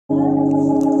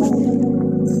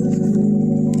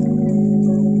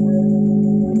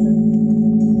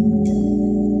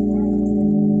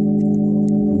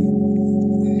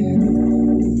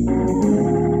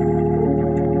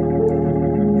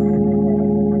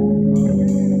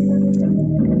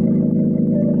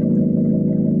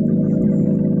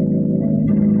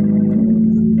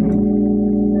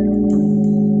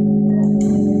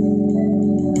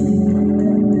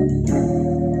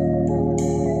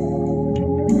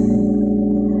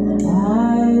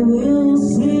I will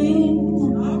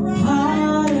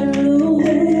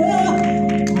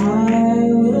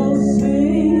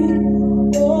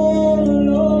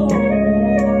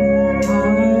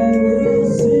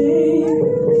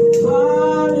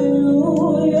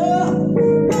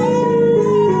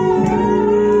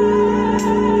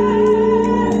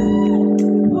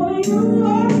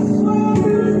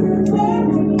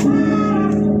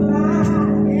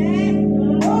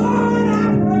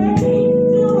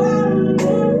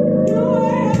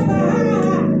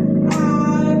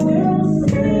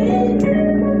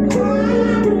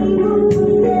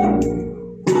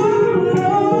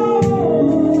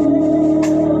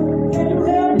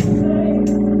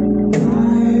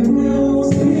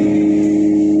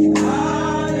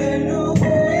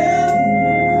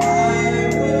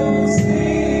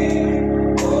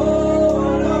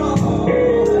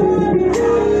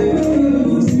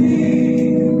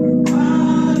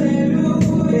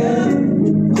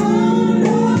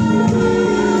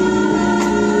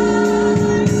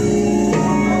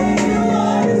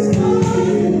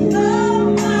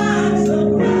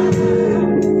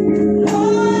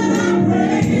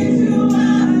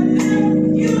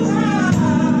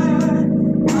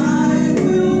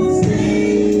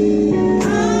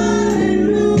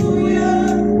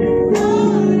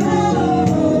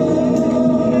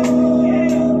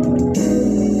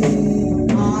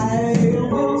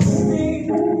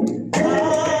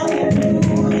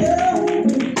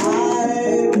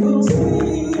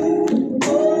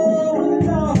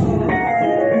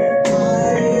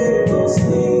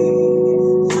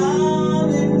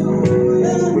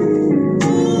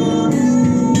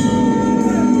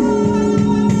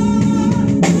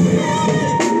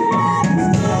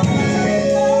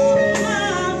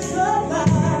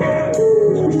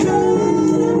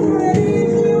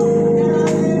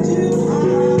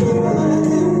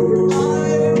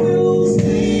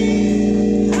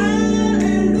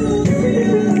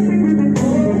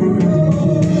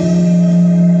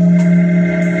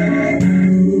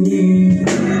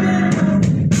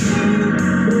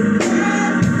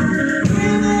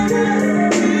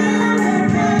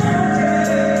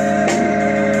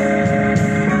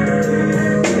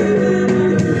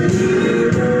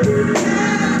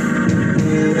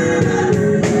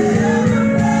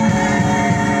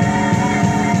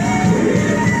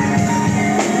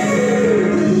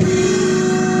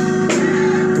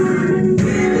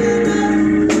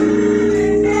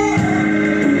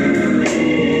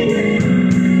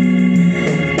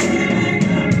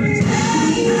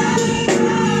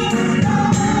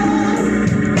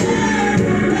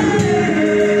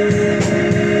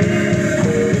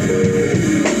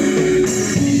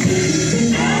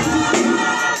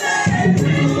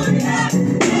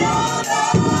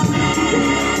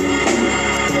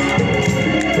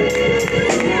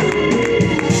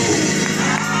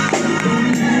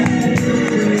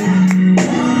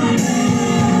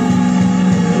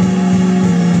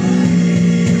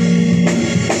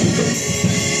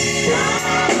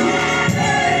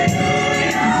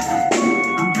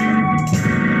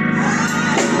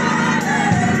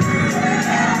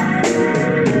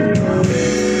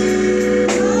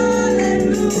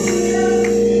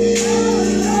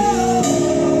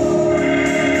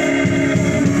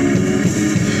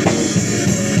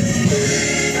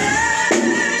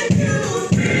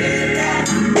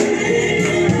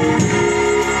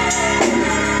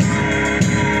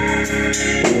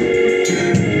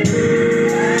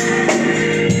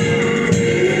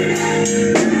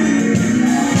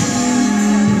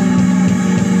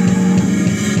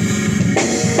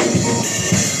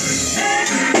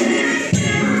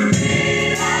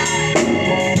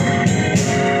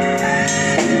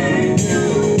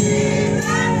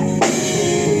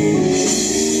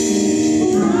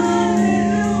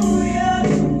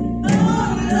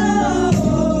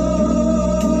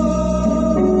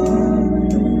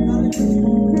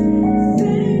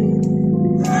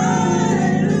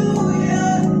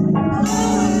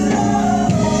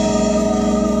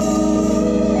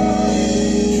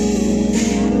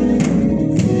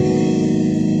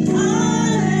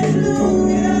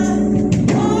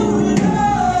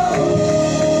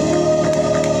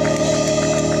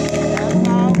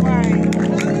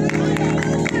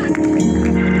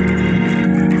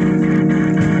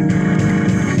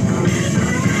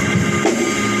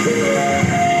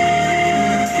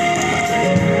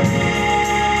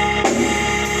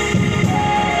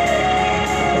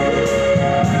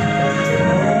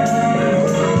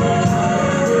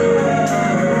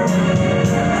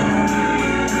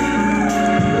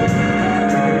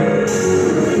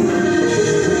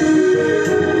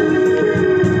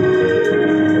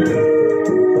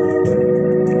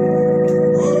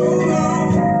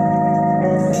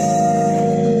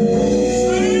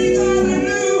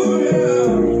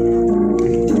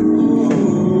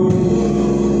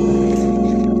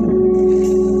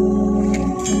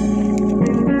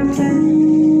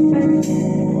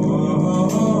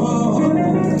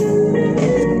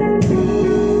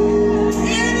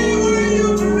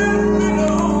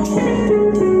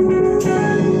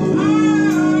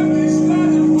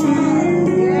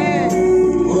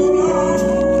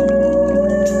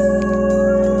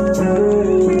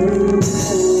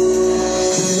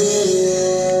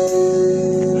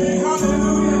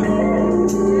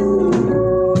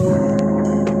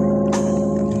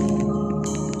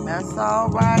That's all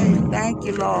right. Thank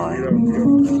you, Lord.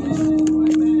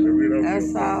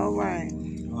 That's all right.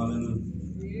 Hallelujah.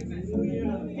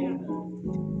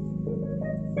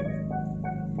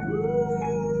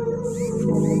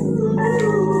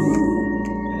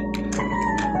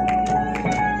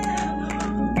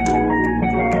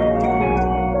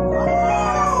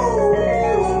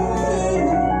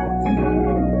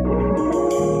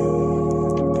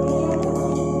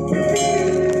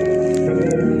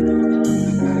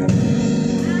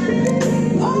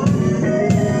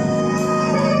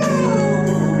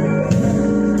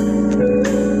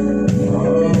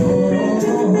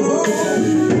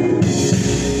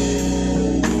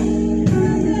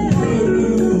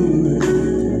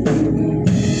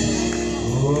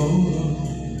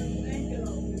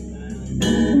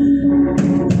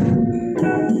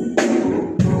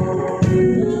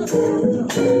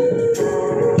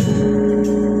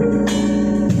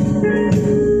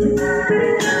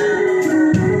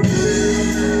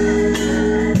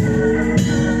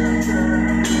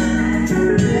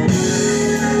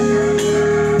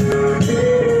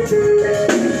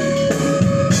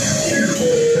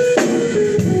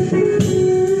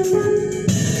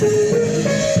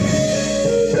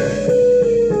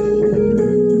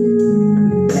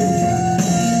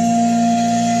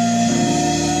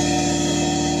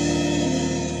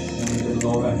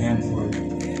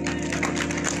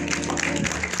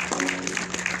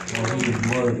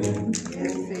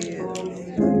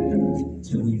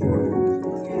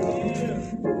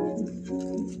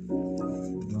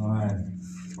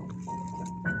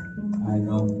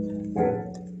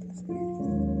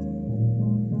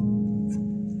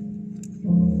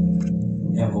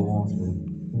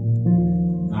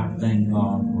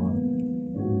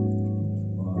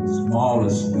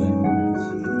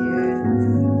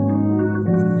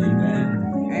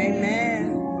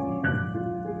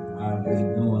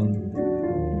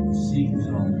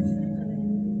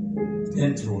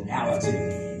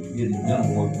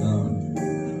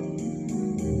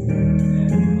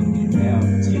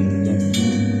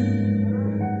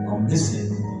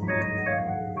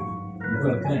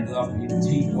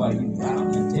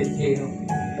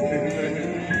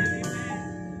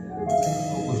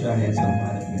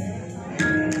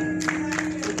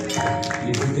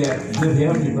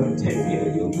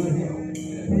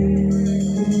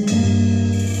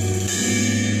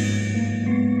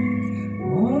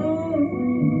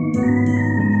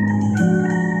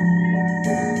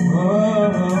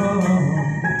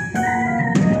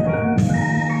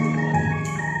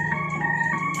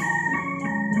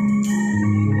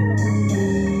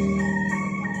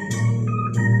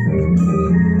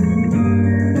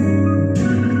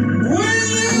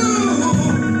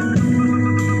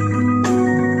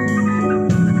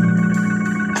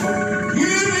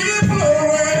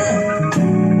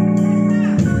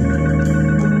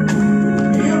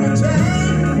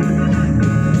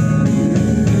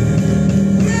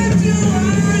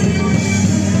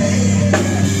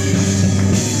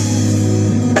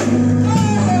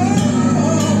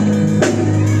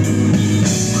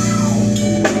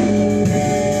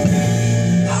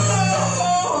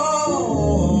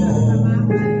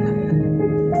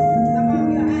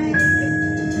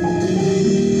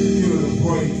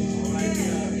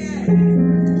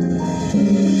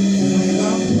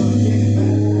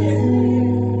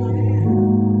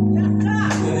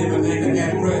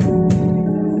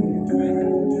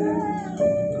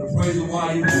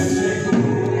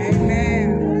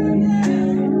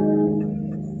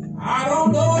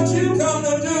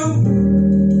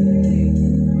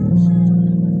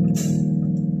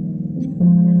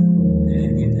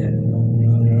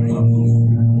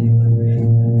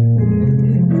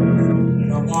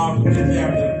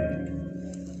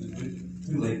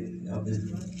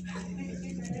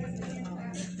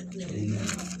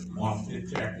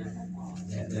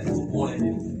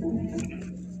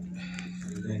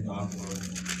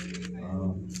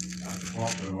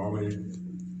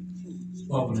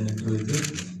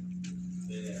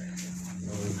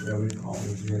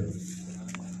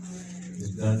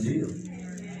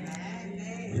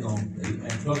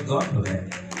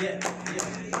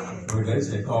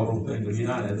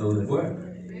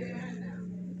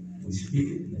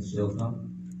 Shall come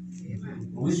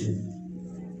to fruition.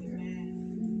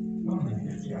 Come in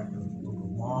this chapter, the book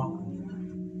of Mark,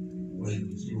 where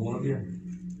you see one again.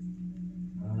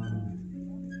 I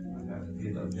got to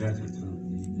get adjusted to the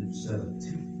new set of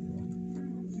teeth.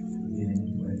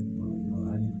 Anyway,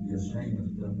 I used to be ashamed of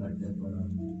stuff like that, but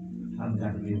I've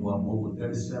got to be, well, I'm over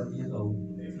 37 years old.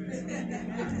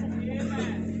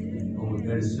 Over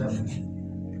 37.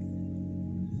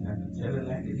 I have to tell it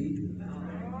like it is.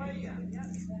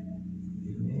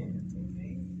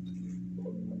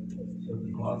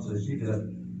 Claude said she got,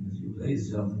 she was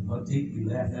 87, her teeth be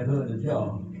laughing at her in the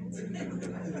jaw.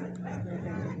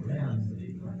 Man,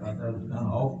 I thought that was kind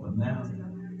of off, but now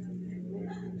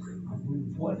I'm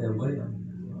moving forward that way.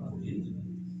 Oh, Jesus.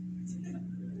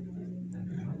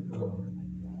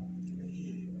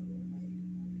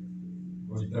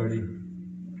 Verse 30,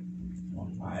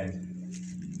 5,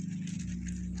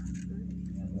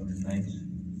 and what remains.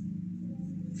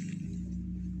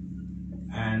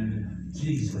 And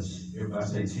Jesus, everybody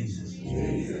say Jesus.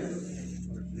 Jesus.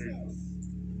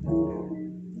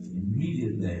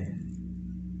 Immediately,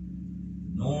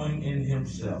 knowing in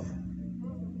himself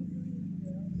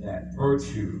that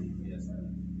virtue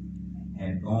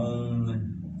had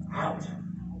gone out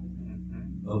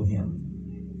of him,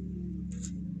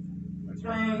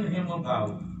 turned him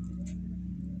about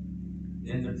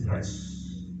in the press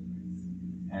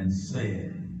and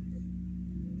said,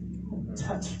 "Who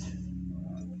touched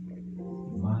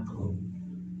my clothes?"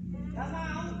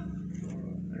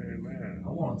 Amen. I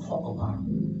want to talk about it.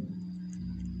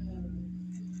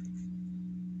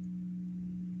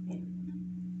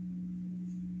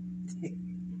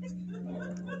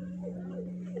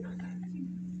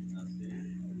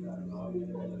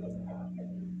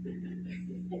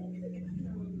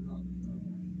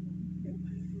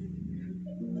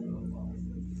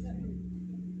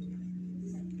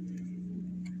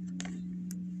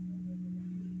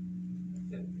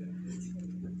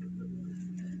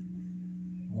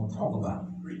 I want to talk about it.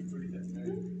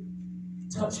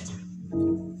 Touched,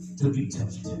 to be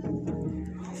touched.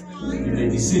 You may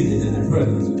be seated in the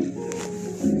presence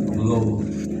of the Lord.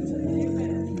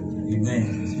 Amen.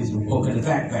 See some folk in the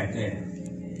back there.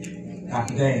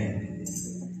 Dr. Dan.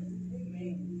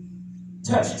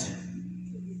 Touched,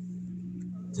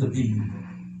 to be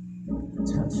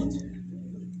touched.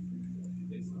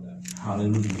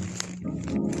 Hallelujah.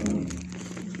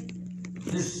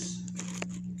 This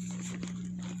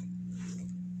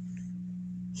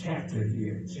chapter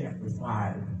here, chapter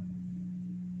 5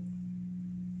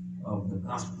 of the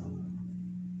Gospel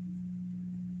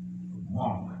of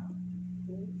Mark,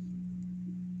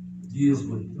 deals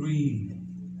with 3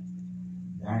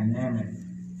 dynamic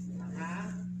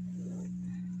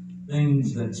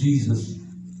things that Jesus,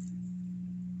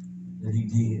 that he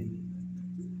did.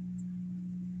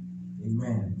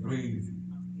 Amen. 3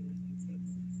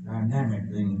 dynamic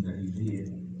things that he did.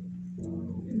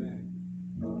 Amen.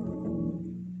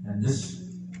 And this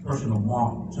person of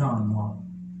Mark, John Mark,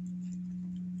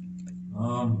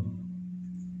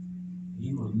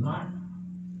 he was not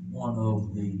one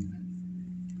of the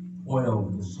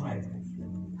 12 disciples.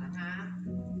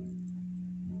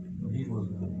 But he was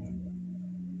a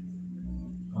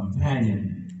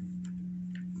companion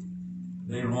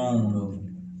later on of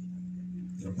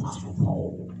the Apostle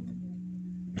Paul.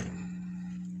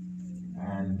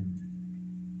 And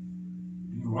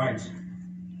he writes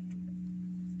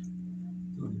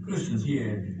to the Christians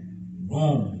here in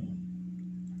Rome.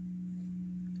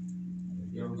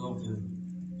 If you ever go to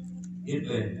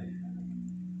Italy,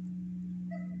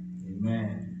 amen,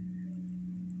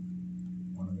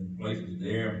 one of the places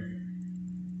there,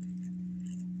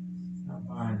 I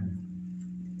find,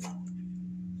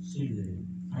 see the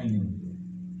paintings.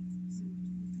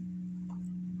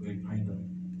 Great painter.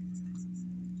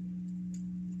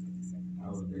 I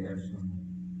was there some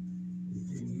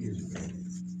 15 years ago.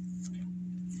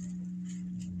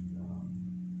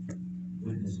 And,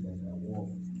 witnessed as I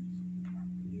walked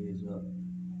years up.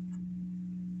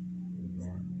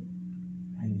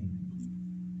 Painting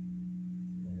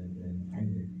that had been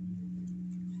painted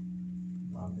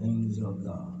by things of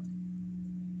God.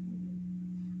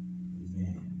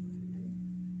 Amen.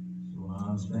 So I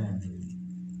understand the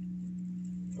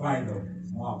flight of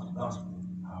Mark's Gospel,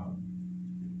 how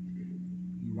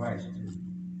he writes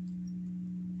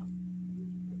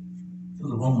to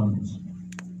the Romans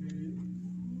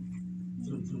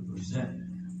to present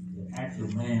the actual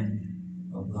man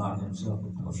of God himself,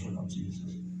 the person of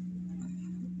Jesus,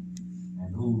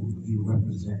 and who he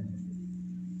represents,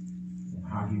 and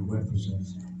how he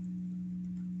represents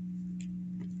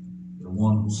the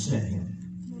one who sent him.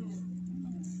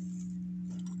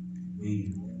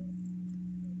 We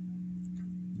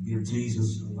give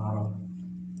Jesus a lot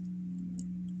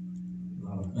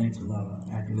of thanks, a lot of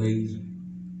accolades,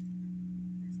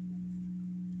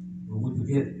 but we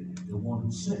forget the one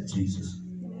who sent Jesus,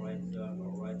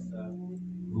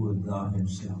 who is God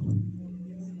himself.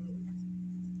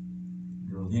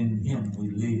 Because in him we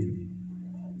live,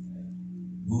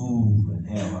 move, and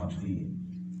have our being.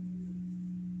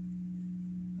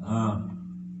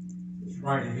 This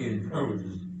writer here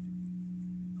encourages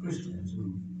Christians who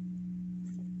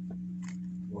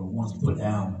were once put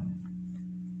down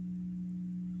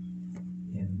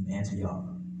in Antioch.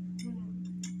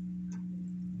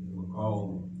 They were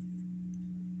called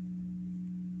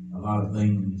a lot of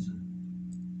things.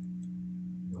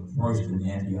 The first in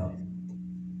Antioch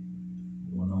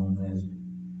were known as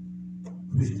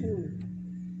Christian,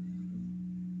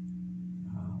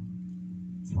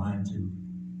 trying to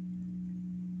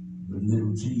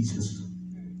belittle Jesus.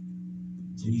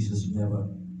 Jesus never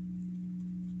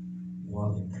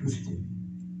was a Christian.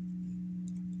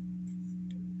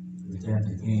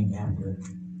 Christianity came after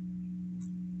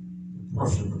the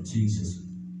person of Jesus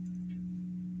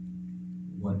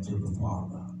went to the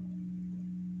Father.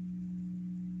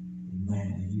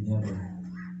 Man, he never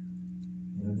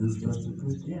introduced us to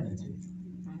Christianity.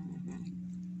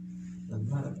 As a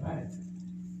matter of fact,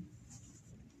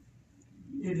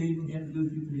 he didn't even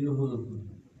introduce you to your husband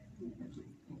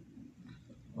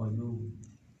or your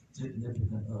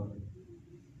significant other.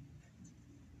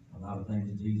 A lot of things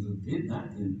that Jesus did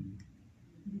not do.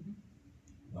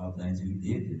 A lot of things he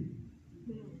did do.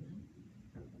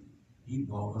 He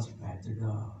brought us back to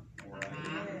God.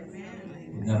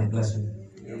 Isn't that a blessing?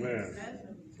 Amen.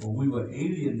 For we were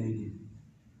alienated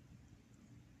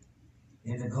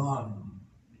in the garden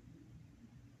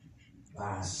by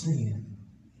our sin.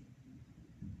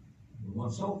 We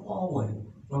went so far away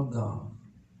from God.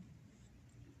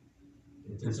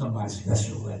 It took somebody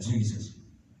special like Jesus.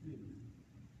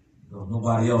 Because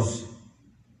nobody else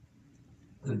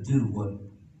could do what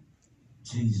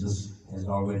Jesus has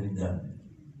already done.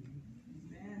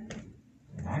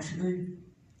 And actually,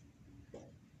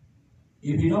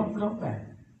 if you don't come back,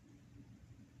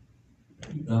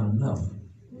 you've done enough.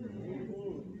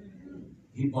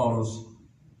 He brought us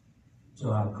to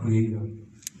our Creator.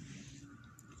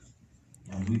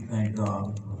 And we thank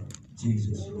God for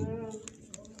Jesus.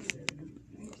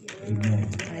 Amen.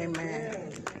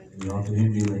 Amen. We ought to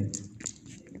emulate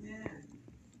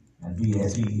and be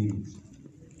as He is.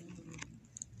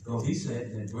 Because He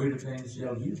said that greater things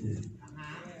shall you do.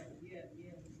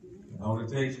 And all it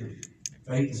takes is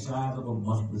faith the size of a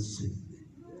mustard seed.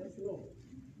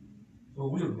 So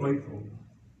we are grateful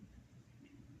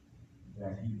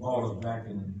that He brought us back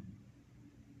in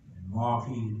Mark.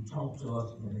 He talked to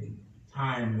us in a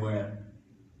time where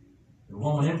the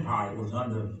Roman Empire was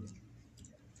under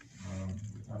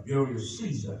Tiberius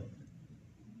Caesar.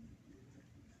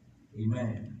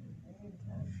 Amen.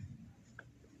 And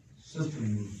the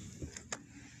system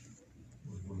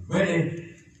was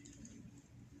ready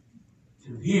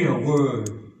to hear a word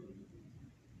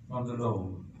from the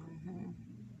Lord.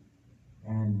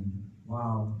 And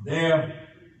while there,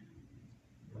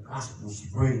 the gospel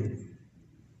spread.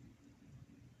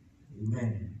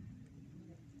 Amen.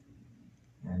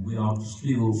 And we ought to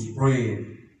still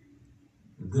spread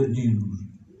the good news.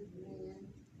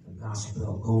 The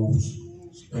gospel go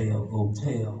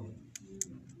tell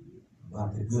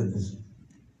about the goodness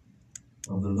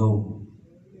of the Lord.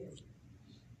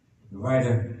 The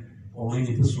writer, Pauline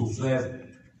Epistle says,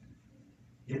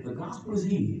 if the gospel is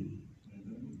here,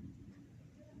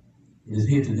 it is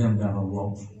here to them that are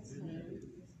lost.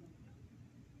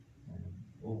 And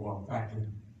overall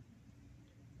factor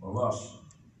for us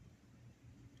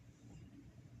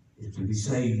is to be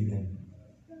saved and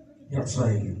help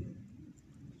save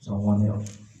someone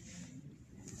else.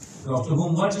 Because to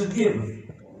whom much is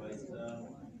given,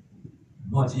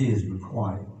 much is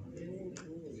required.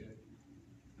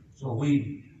 So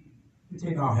we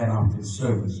take our hat off to the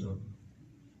service of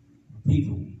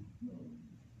people.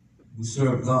 We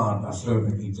serve God by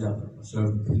serving each other, by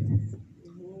serving people.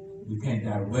 We can't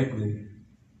directly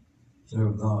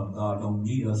serve God. God don't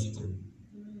need us to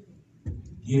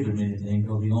give Him anything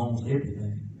because He owns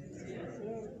everything.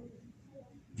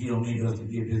 He don't need us to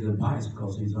give His advice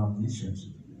because He's omniscient.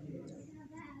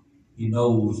 He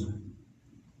knows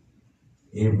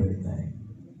everything.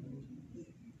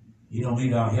 He don't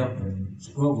need our help and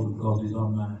struggle because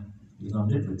He's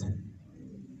omnipotent.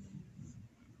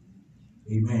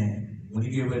 Amen. When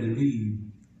He get ready to leave,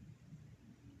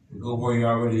 to go where He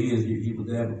already is, He was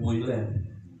there before He left.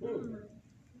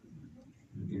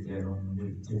 You get that on the way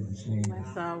to Tennessee.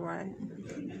 That's all right.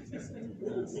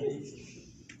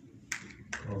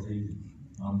 Because He's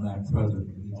omnipresent.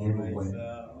 He's everywhere.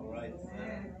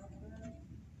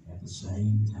 At the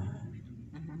same time.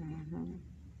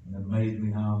 And it amazed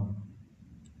me how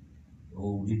the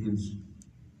old deacons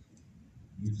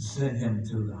used to send him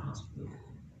to the hospital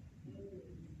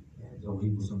as though he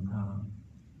was some kind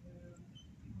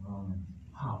of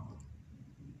pop.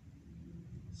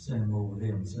 Send him over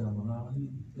there and send him around.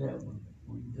 He's there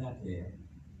when you got there.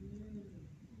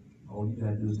 All you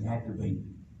got to do is activate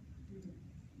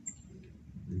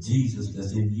the Jesus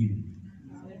that's in you.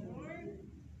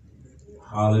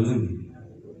 Hallelujah.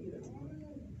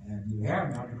 And you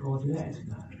have not because you ask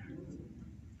not.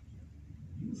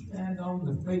 You stand on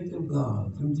the faith of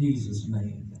God through Jesus'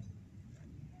 name.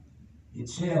 It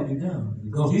shall be done.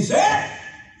 Because he said,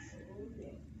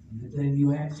 everything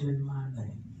you ask in my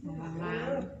name.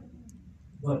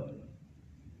 But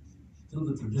through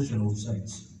the traditional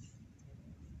saints,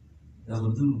 there's a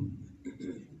new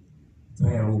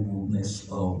variableness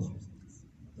of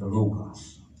the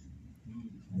Logos.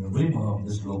 And the rhema of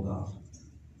this Logos.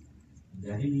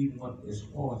 That he even went as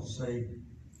far as to say,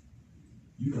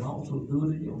 you can also do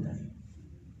it in your name.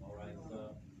 All right,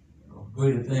 sir.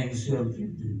 Greater things shall you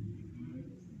do.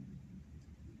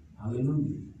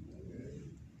 Hallelujah.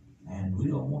 And we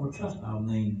don't want to trust our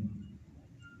name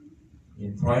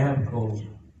in prayer because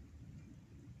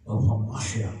of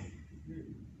Hamashiach.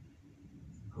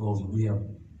 Because we have,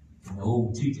 in the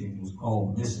old teaching was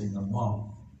called missing the mark.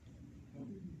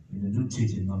 In the new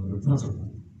teaching under the principle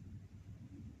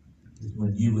is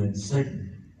when you and Satan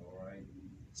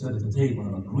sit at the table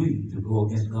and agree to go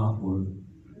against God's word.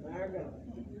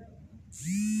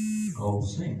 Called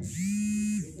sin.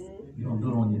 You don't do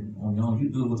it on your own, you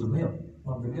do it with the help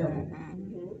from the devil.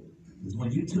 It's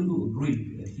when you two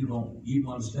agree that you don't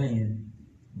even understand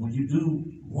when you do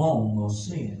wrong or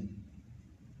sin,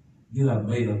 you have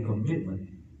made a commitment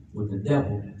with the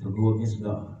devil to go against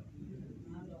God.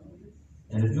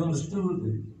 And if you understood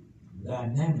the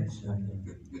dynamics and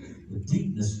the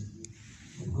deepness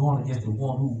of going against the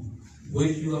one who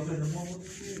wakes you up in the morning,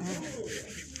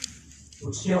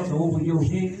 put shelter over your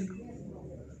head,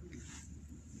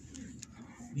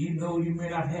 even though you may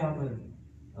not have an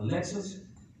Lexus,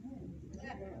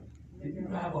 if you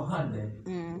drive a Hyundai,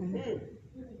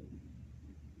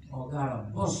 or got a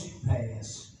bus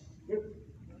pass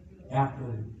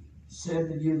after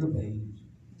 70 years of age,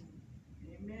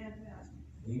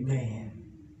 amen.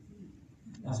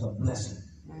 That's a blessing.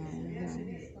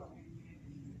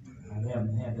 I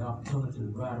haven't had the opportunity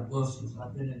to ride a bus since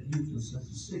I've been in Houston since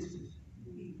the 60s.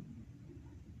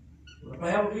 But if I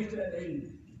ever reach that age,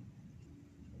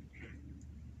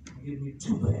 give me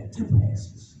two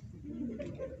passes.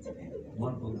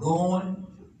 One for going,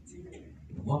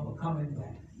 and one for coming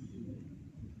back.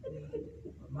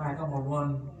 But Mike, I'm gonna run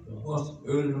the bus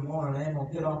early in the morning. I ain't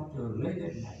gonna get off till late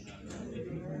at night.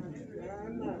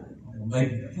 I'm gonna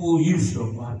make full use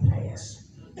of my pass.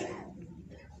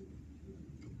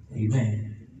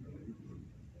 Amen.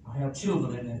 I have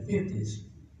children in their 50s,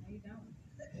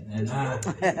 and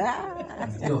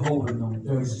I'm still holding on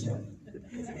 37.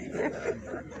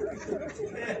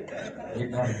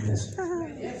 Isn't that a blessing?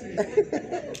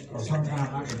 Because sometimes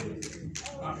I can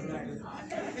like this.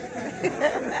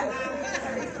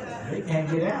 They can't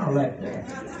get out like that.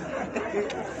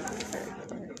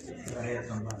 I had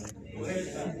somebody.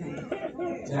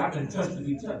 See, I've been touched to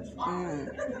be touched.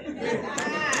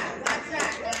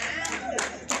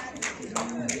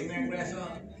 Amen,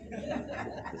 grandson.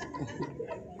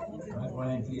 My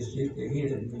grandkids shake their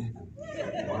head at me.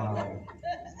 Wow.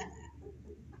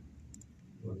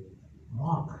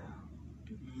 Mark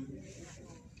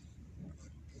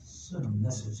sent a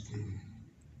message to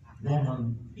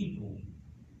Roman people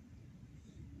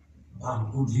about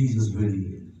who Jesus really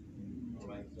is.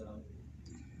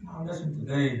 Now listen,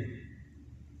 today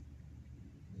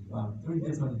there's about 3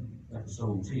 different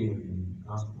episodes here in the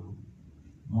Gospel.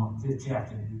 Mark 5th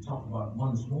chapter, we talked about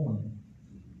one this morning,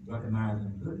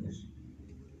 recognizing goodness.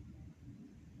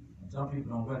 And some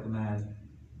people don't recognize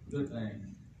good things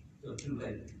until too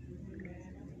late.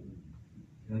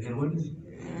 Can I get a witness?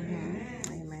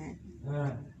 Amen.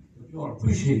 But you ought to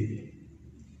appreciate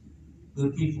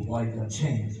good people while you got a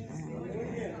chance.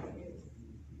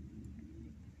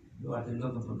 You're out there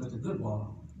looking for Mr. Goodball.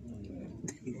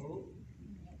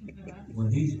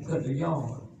 When he's cut the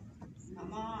yard.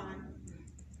 Come on.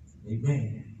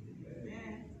 Amen.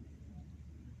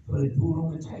 Put his food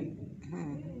on the table.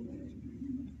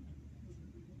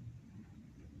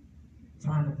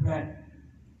 Trying to plait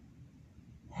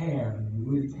hair, and you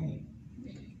really can't.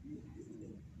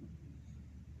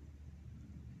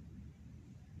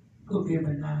 Cook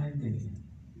every now and then.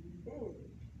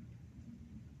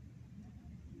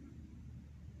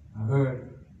 I heard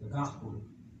the gospel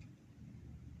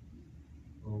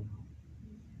of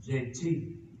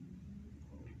JT.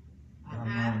 I'm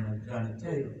on Johnny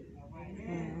Taylor.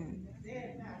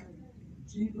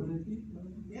 Cheaper than people.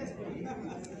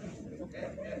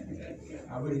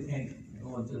 I really can't go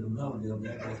into the melody of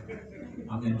that because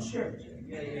I'm in church. I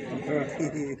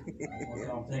want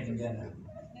y'all thinking that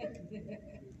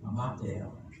I'm out there.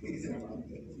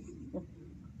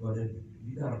 But if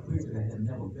you got a preacher that has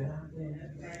never been out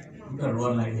there, you better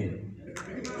run like hell.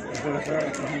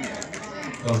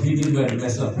 Because he did better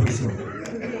mess up pretty soon.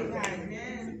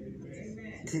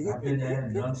 I've been there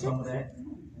and done some of that.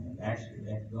 And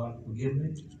actually, asked God to forgive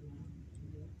me.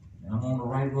 And I'm on the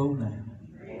right road now.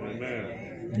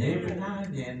 Amen. And every now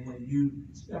and then, when you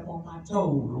step on my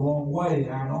toes the wrong way,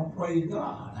 I don't praise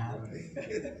God. I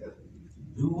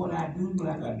do what I do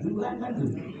like I do.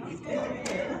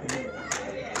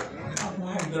 I'm going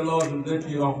to ask the Lord to lift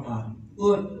you off my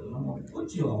foot. I'm going to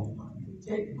put you off my foot.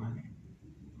 Take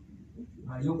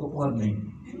my yoke upon me.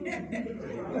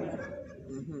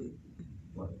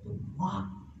 But the mock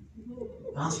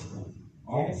gospel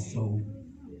also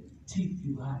teach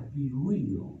you how to be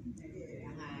real.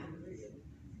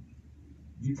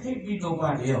 You can't be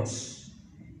nobody else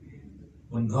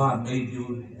when God made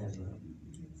you as a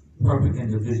perfect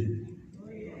individual.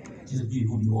 Just be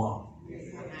who you are.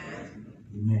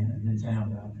 Amen. And then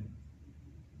times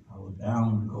I was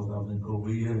down because I was in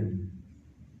Korea and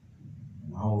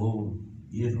all over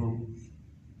Israel,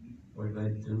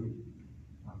 related to it.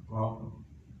 I brought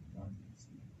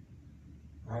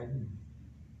fighting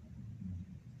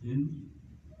Jews.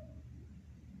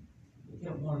 They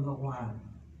kept wanting to know why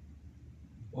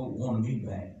folks wanted me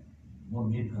back, wanted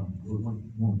me to come. They wanted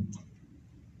me.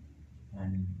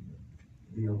 And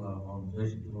the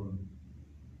organization told him,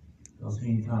 because he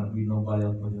ain't trying to be nobody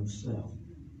else but himself.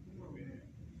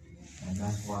 And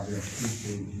that's why they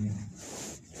appreciate him.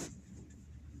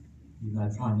 He's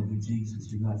not trying to be Jesus.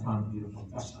 He's not trying to be the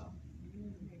professor.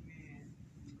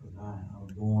 Because I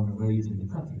was born and raised in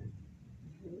the country.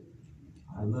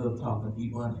 I love talking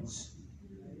Ebonics.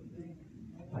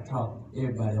 I talk to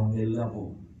everybody on their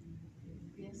level.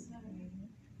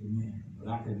 Amen. But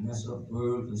I can mess up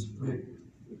words and split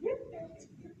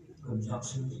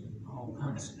conjunctions and all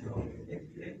kinds of stuff.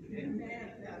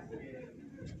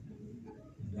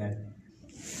 That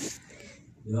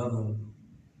the other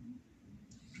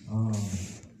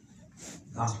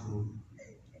gospel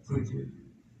preacher,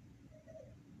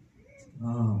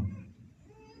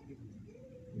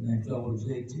 his name was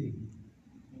JT.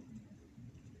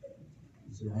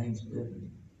 He said, I ain't stepping.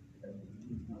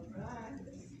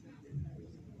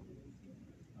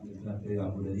 I'm just trying to figure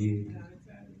out what it is.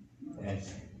 That's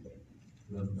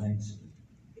Brother Banks.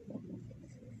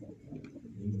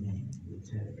 Amen. We'll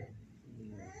tell you.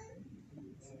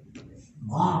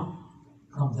 Mark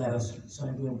comes at us the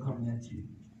same way I'm coming at you.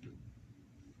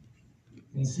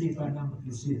 Can you see it right now? If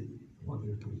you see it, what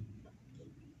you're doing.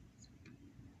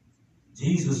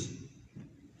 Jesus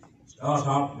starts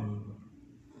off and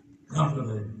comes to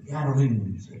the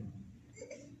Gadarenes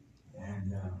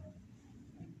and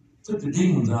took the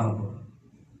demons out of a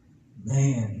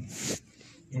man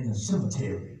in the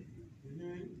cemetery.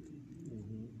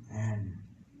 And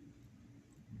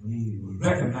when he was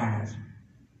recognized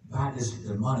by this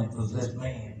demonic possessed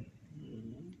man,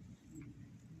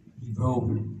 he drove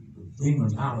the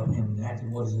demons out of him. And actually,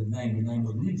 what is his name? His name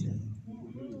was Legion.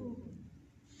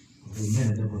 For a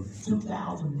minute, there were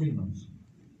 2,000 demons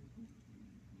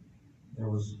that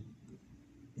was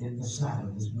in the side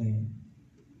of this man.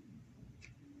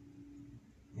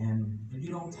 And if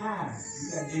you don't tithe,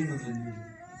 you got demons in you.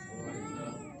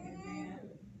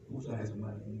 Who's that?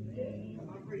 Somebody?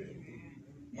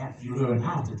 After you learn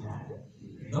how to tithe.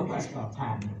 Nobody stopped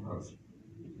tithing in a person.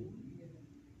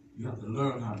 You have to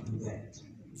learn how to do that.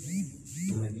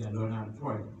 You got to learn how to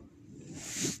pray.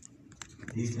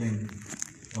 These things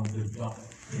don't just jump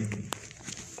in.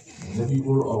 The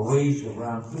people are raised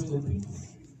around Christian people.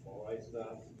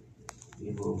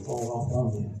 It will fall off on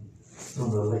them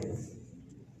sooner or later.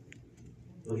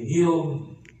 So he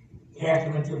healed, cast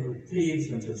them into the pigs,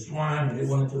 into the swine, and they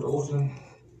went into the ocean.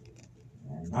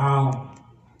 And now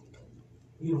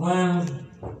he runs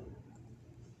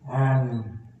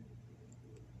and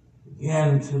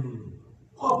began to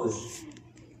publish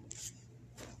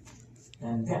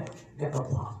and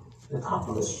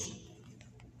Decapolis.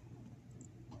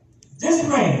 This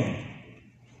man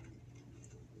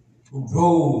who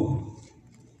drove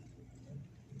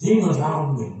demons out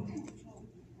of me.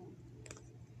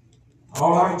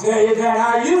 All I can tell you is that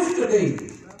I used to be.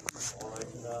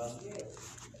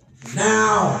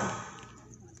 Now,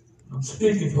 I'm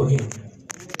speaking for him.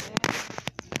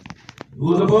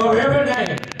 Who is above every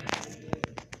name.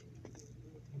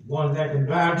 One that can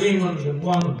drive demons and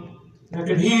one that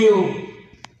can heal.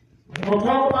 I'm going to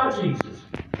talk about Jesus.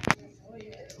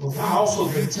 Because I also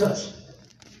been touched.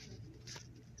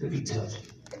 To be touched.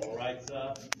 All right,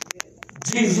 sir.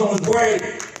 Jesus on his way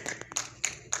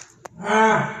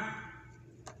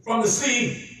from the sea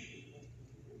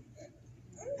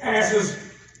passes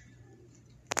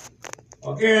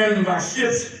again by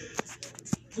ships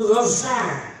to the other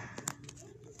side.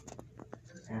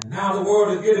 And now the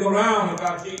word is getting around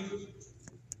about Jesus.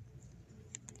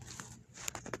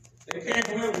 They came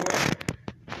from everywhere.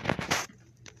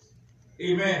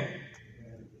 Amen.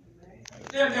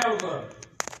 Then there was a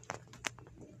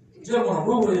gentleman, a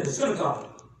ruler in the synagogue,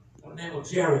 by the name of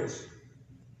Jairus.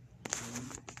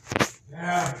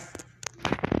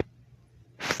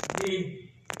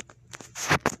 He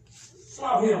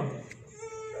saw him,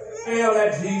 fell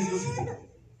at Jesus.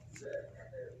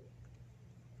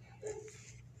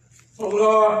 So,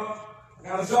 Lord, I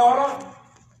got a daughter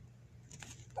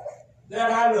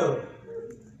that I love.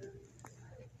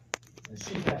 And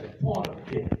she's at the point of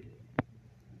death.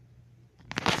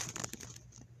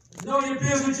 I know you're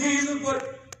busy, Jesus, but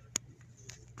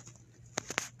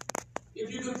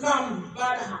if you could come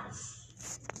by the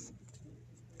house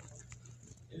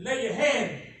and lay your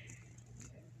hand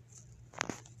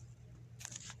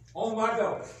on my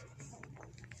daughter.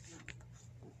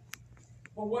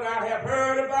 From what I have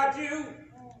heard about you,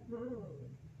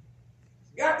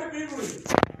 it's got to be real.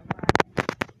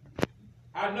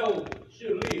 I know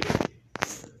she'll live.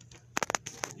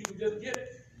 You can just get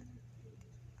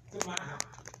to my house.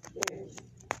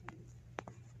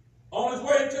 On his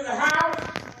way to the house,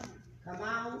 come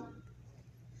on,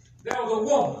 there was a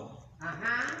woman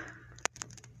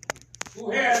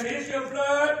who had an issue of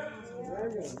blood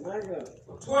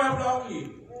for 12 long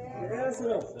years.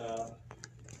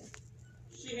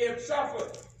 She had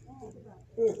suffered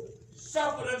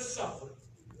and suffered.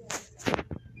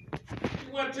 She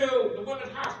went to the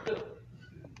women's hospital,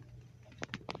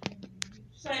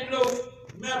 St. Luke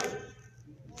Methodist.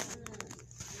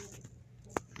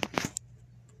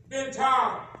 Been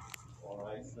tired. All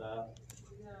right, sir.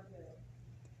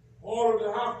 All of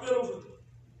the hospitals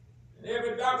and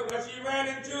every doctor that she ran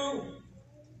into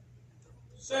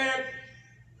said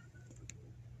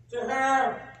to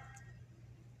her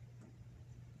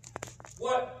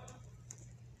what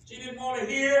she didn't want to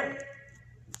hear.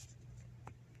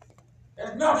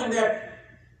 There's nothing that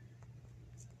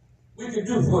we can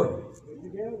do for you.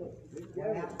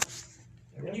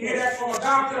 When you hear that from a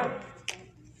doctor,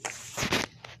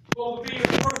 supposed to be the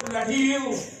person that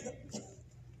heals,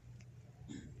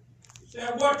 say,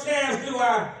 what chance do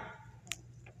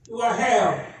I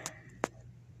have?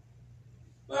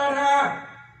 But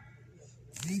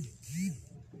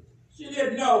she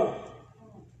didn't know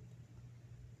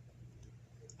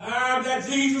that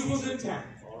Jesus was in town.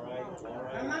 All right.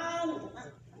 come on.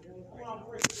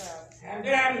 And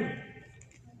then,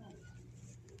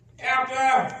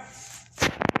 after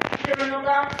hearing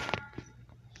about it,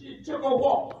 she took a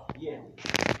walk. Yeah.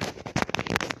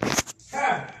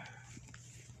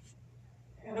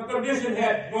 And her condition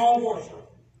had grown worse.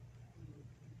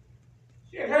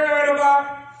 She had heard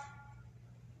about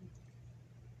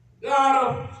God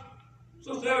of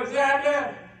Sister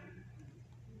Alexander,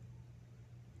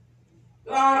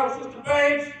 God of Sister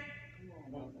Bates.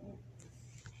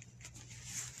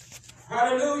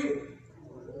 Hallelujah.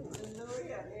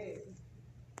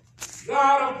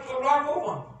 God of the Rock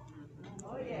Woman.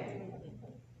 Oh, yeah.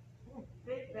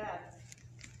 Big bad.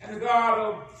 And the God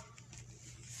of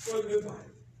Brother Bible.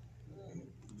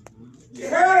 You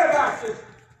heard about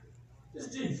this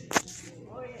Jesus.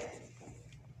 Oh, yeah.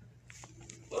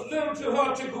 But little to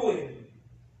her to go in.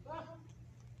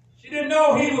 She didn't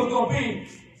know he was going to be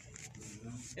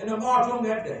in the martyrdom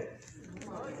that day.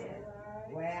 Oh, yeah.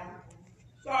 Well.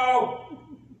 So,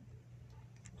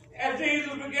 as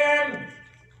Jesus began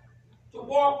to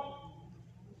walk,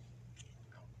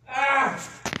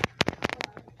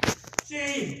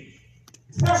 she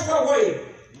pressed her way.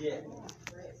 Yeah.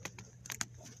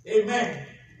 Amen.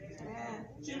 Amen.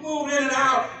 She moved in and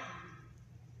out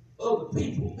of the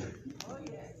people. Oh,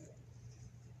 yeah.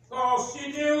 Because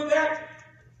she knew that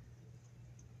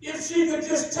if she could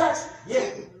just touch,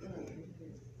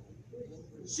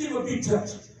 she would be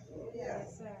touched.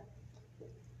 Yes, sir.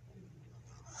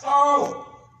 So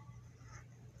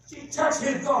she touched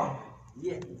his garment.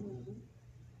 Yeah.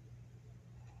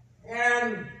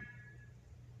 And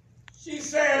she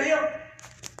said, if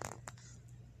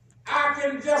I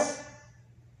can just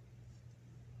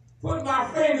put my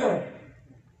finger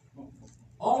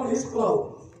on his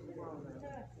clothes.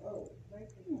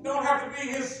 Don't have to be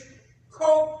his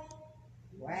coat.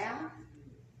 Well.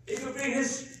 It could be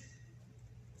his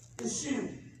shoe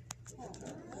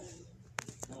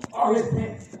or his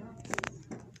pants.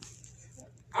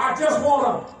 I just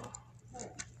want to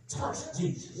touch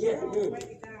Jesus. Yeah.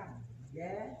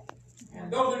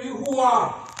 And those of you who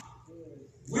are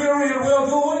weary and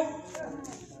well-doing,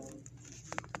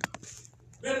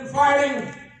 been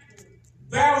fighting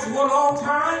battles for a long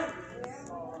time,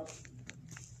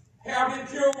 have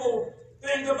incurable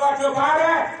things about your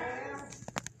body,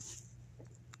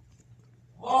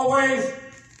 always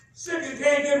sick and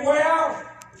can't get well.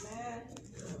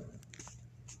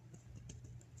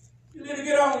 You need to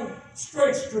get on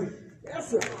straight street. Yes,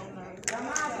 sir. Come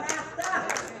on,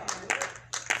 Pastor.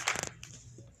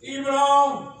 Even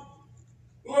on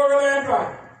Glory Land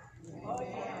Drive. Oh,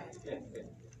 yeah.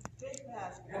 Big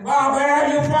Pastor. And by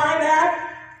there you'll find that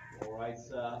All right,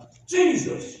 sir.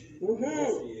 Jesus Yes,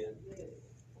 he is.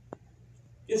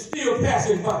 is still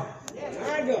passing by.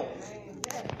 I go.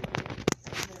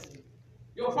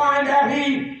 You'll find that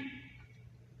he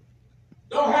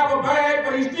don't have a bag,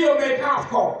 but he still makes house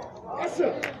calls. Yes,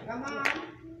 sir. Come on.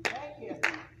 Thank you.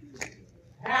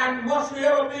 And once you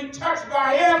ever be touched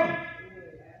by him,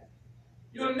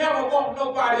 you'll never want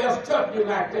nobody else touching you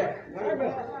like that. I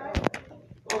go.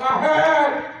 Because I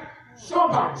heard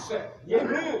somebody say,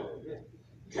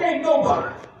 can't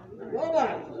nobody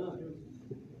Nobody.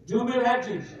 do me like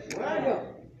Jesus. I go.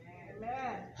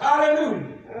 Amen.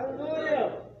 Hallelujah.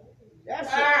 Hallelujah.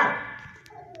 Yes, sir.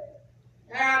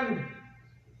 And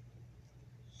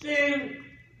she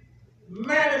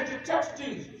managed to touch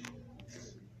Jesus.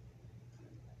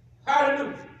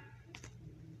 Hallelujah.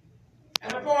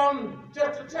 And upon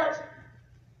just a touch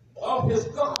of his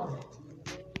garment,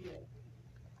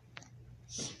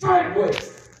 straightway,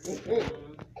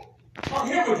 for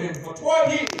hemorrhaging for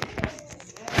 12 years,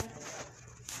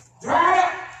 dried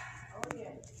up.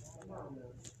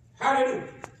 Hallelujah.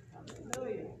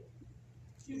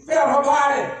 She felt her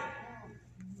body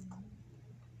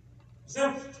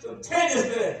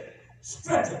instantaneously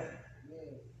strengthened.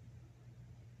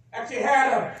 And she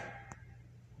had a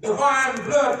divine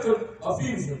blood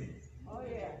effusion. Oh,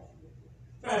 yeah.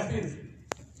 Transfusion.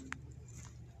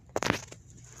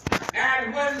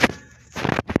 And when she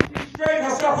straightened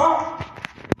herself up,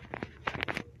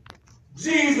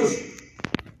 Jesus,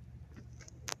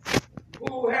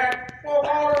 who had folk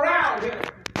all around him,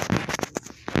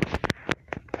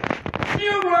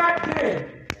 knew right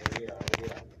then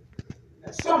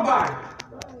that somebody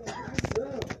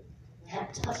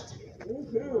had touched him.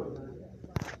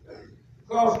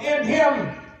 Because in him,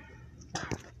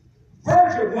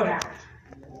 virtue went out.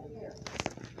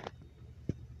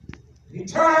 He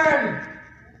turned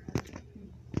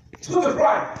to the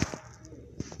right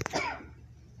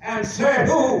and said,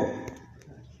 who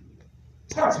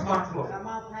touched my clothes? Come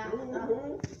on,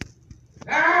 Pastor.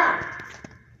 Now,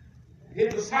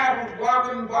 his disciples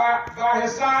walking by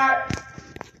his side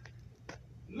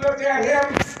looked at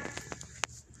him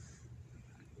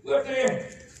with the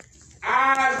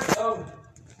eyes of,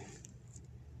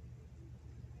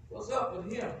 what's up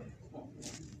with him?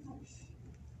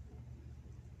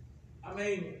 I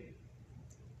mean,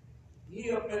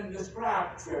 he up and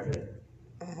described tripping.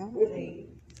 I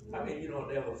mean, you know,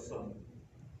 there was some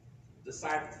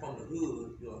disciples from the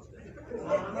hood, you understand?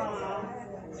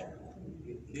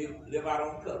 Live out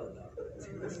on color now.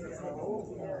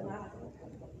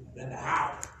 In the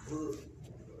house, hood.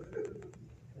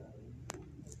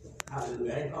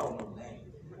 Hallelujah. I ain't calling no name.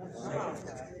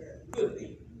 Good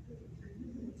people.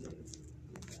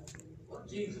 What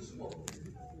Jesus spoke.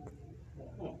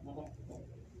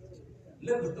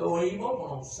 Liquor store ain't open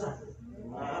on Sunday.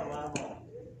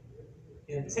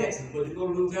 In Texas, but you go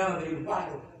to Louisiana, they the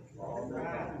Bible.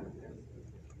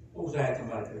 Who's asking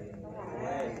about that?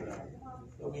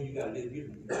 Don't mean you gotta live here.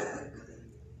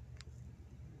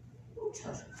 Don't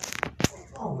touch me.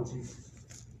 What's wrong with Jesus?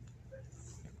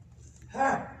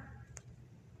 Huh?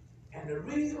 And the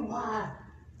reason why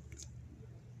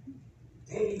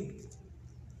they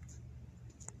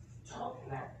talk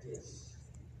like this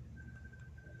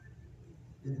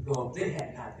is because they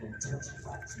had not been touched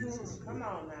by Jesus. Come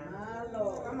on now. My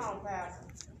Lord. Come on, Pastor.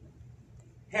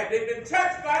 Have they been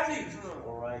touched by Jesus?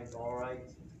 All right, all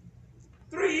right.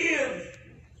 3 years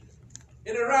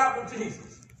in a route with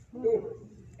Jesus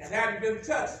and hadn't been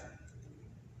touched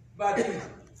by Jesus.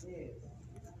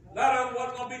 A lot of them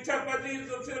wasn't going to be touched by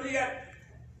Jesus until he had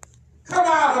come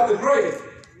out of the grave.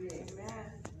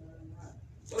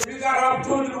 So if you got an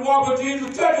opportunity to walk with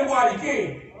Jesus, touch him while you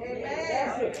can.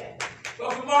 Amen. So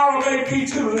tomorrow may be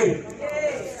too late.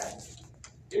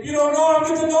 If you don't know him,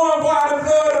 get to know him while the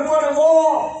blood is running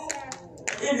warm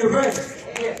in your veins.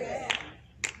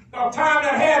 The time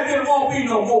that had been won't be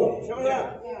no more.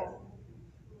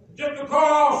 Just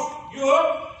because you're up,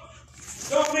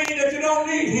 don't mean that you don't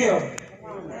need him.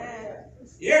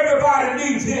 Everybody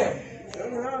needs him.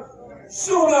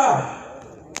 Sooner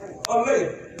or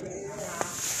later.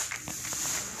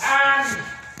 And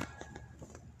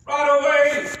right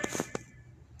away,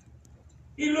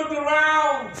 He looked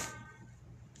around.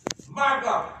 My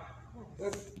God.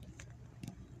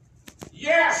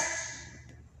 Yes.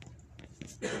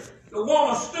 The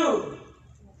woman stood,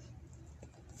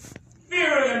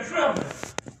 fearing and trembling,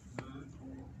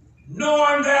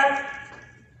 knowing that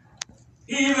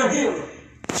he is a healer.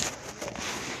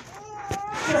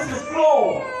 Just his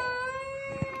clothes.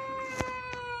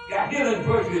 Got healing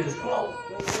virtue in his clothes.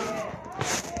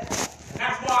 And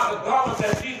that's why the garment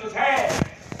that Jesus had,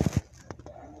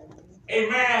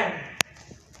 amen,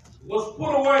 was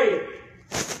put away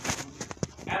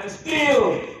and is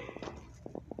still,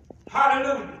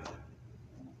 hallelujah,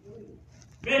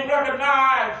 being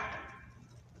recognized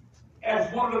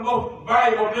as one of the most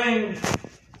valuable things,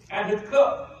 and his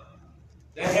cup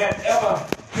that had ever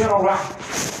been around.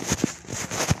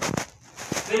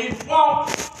 They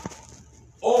fought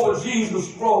over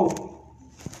Jesus' throne.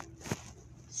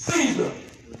 Caesar,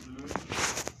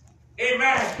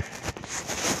 amen,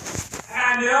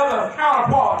 and the other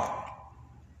counterparts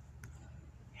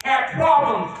had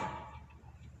problems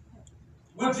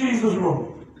with Jesus'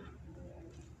 rule.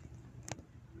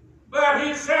 But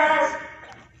he says,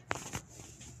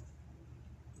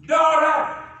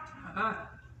 daughter,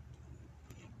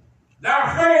 thy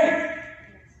faith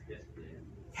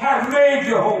has made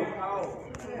you whole.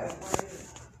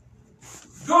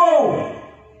 Go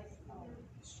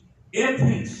in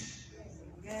peace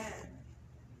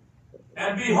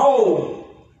and be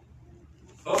whole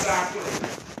of thy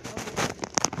faith.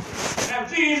 And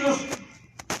Jesus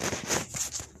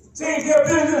take care of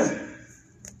business.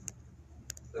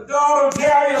 The daughter of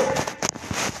Jairus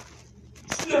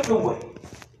slipped away.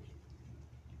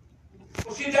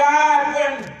 Well, she died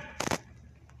when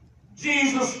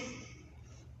Jesus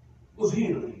was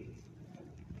healing.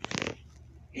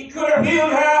 He could have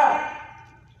healed her.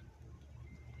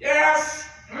 Yes.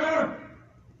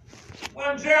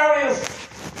 When Jairus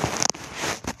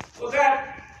was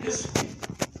at his feet.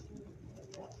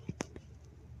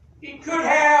 He could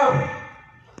have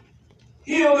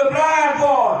healed the blind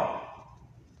boy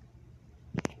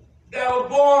that was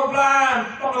born blind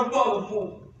from his mother's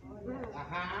womb.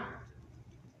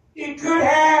 He could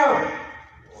have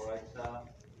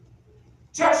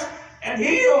touched and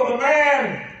healed the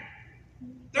man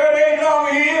 38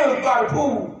 long years by the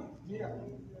pool,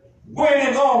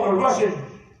 waiting on the rushing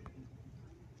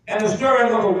and the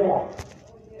stirring of the water.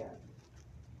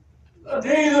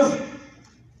 Jesus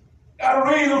got a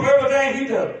reason for everything he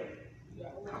does.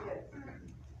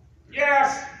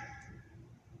 Yes,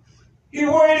 he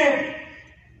waited,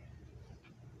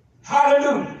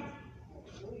 hallelujah,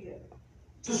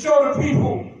 to show the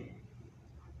people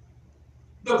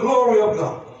the glory of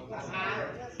God.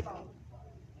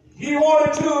 He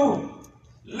wanted to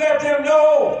let them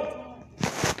know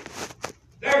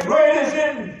that great is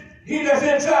in he that's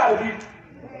inside of you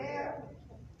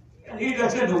and he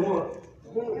that's in the world.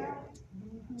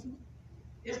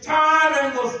 His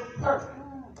timing was perfect.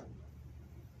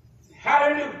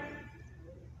 Hallelujah.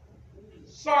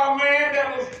 Saw a man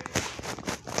that was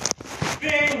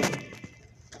being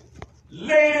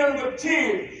laden with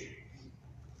tears.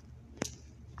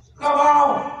 Come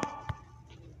on.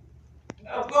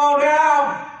 I've gone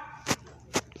down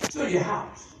to your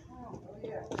house.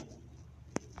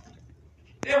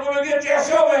 Then when we get there,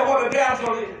 show me what the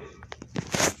damsel is.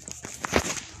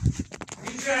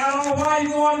 He said, I don't know why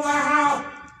you're going to my house.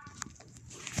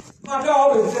 My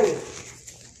daughter's dead.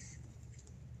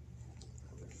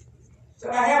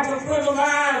 Said, I have some friends of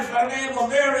mine by the name of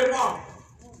Mary Martha,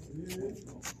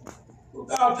 who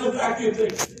thought just like you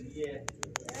think.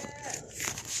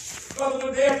 Because of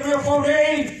the dead 3 or 4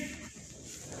 days,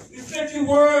 we sent you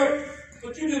word,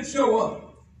 but you didn't show up.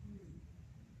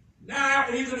 Now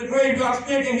after he's in the graveyard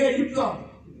stinking, here you come.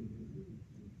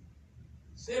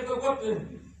 Said, but what the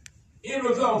end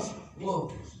result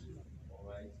was.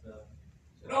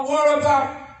 So don't worry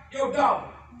about your daughter.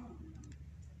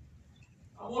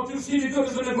 I want you to see the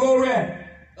goodness and the glory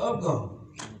of God.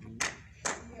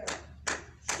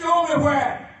 Show me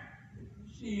where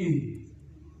she is.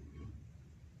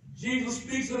 Jesus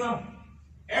speaks in an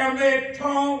Aramaic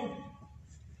tongue,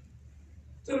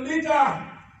 Talita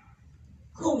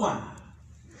Kuma,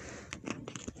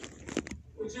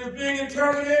 which is being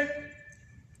interpreted,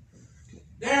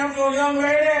 damsel, young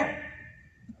lady,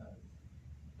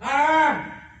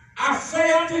 I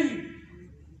say unto you,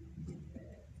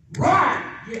 rise.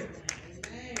 Yeah.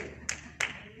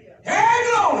 Hey,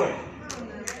 glory.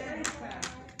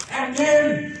 And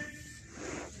then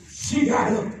she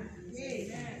got up.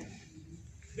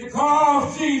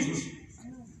 Because Jesus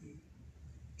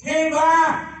came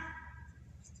by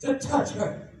to touch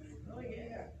her.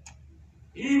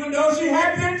 Even though she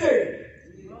had been dead.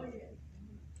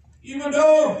 Even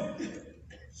though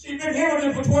she's been hearing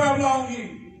it for 12 long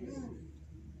years.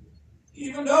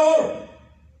 Even though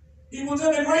he was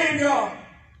in the graveyard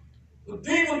with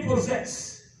demon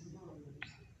possessed.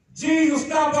 Jesus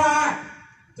stopped by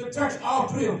to touch all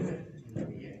three of them.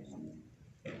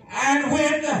 And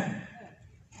when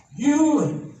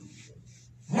you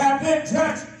have been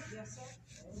touched,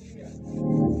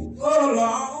 oh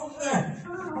Lord,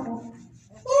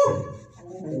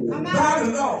 God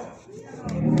Lord,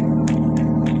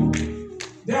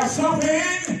 there's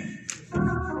something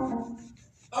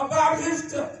about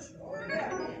his touch.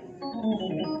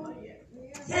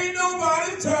 Ain't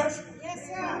nobody touch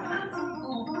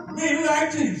me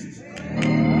like Jesus.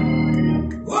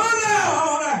 Oh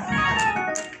Lord,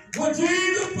 when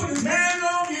Jesus put his hands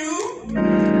on you,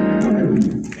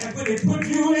 and when he put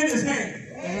you in his hand,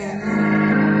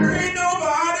 ain't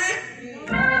nobody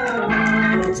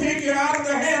take you out of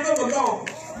the hands of the Lord.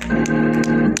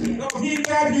 So he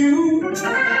got you in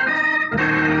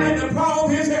the palm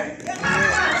of his hand.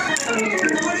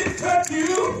 When he touch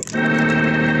you,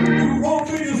 you won't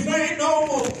be the same no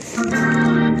more.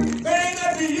 Things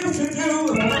that you used to do,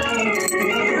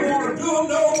 you don't want to do them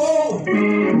no more.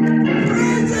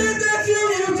 Places that you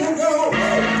used to go,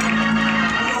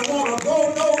 you don't want to go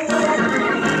no more.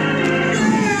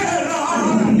 Yeah,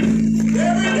 Lord,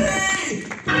 every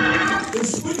day is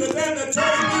sweeter than the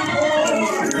day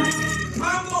before.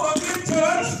 I'm going to get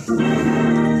touched,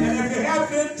 and if you have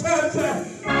been touched,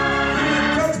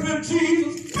 touch with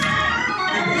Jesus.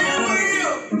 He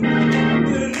will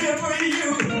deliver you.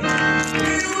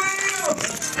 He will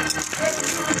set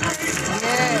you free.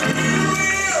 He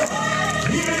will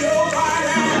heal your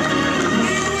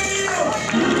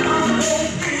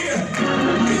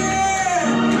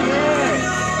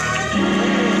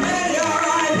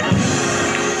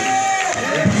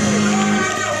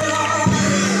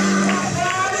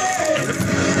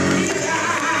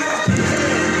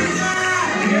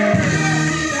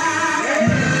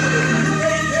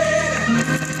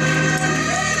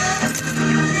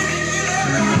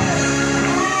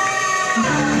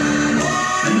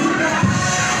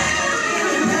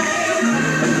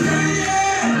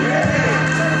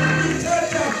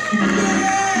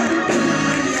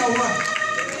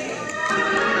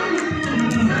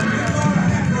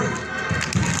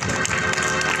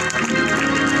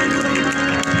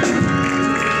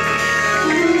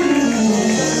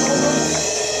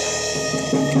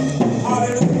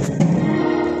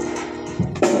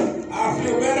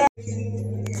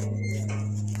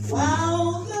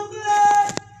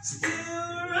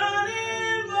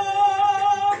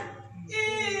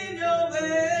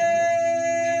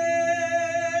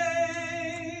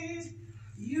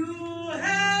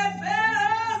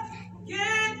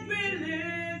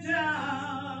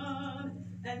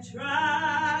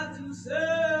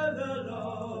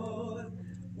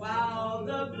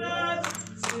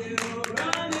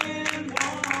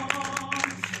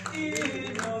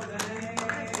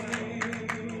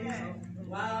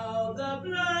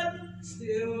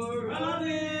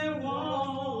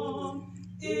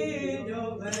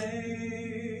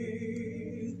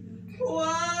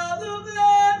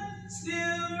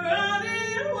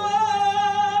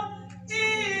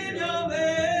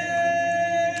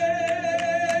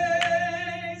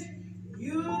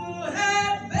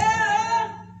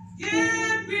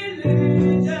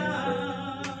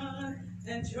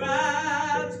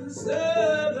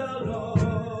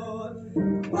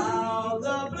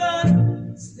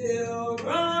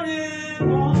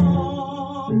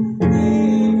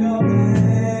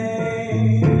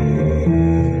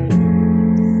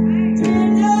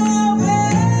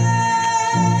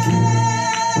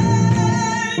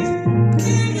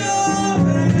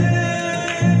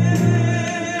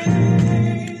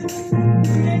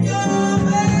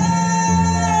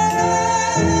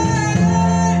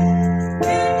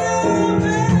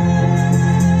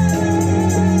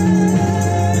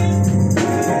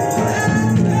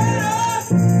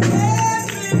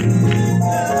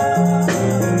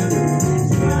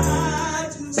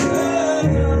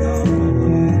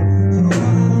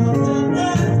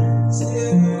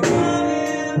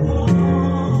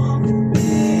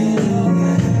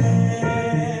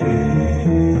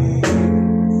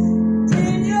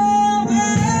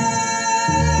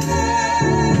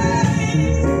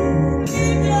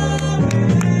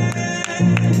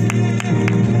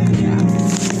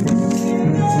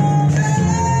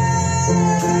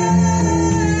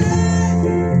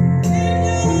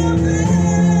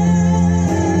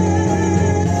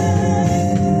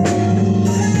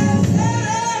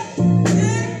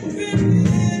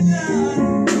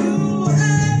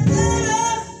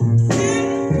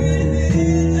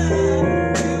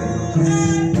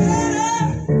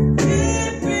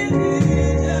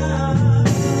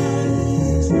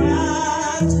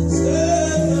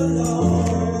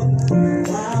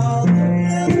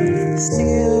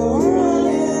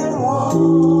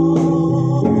Amen.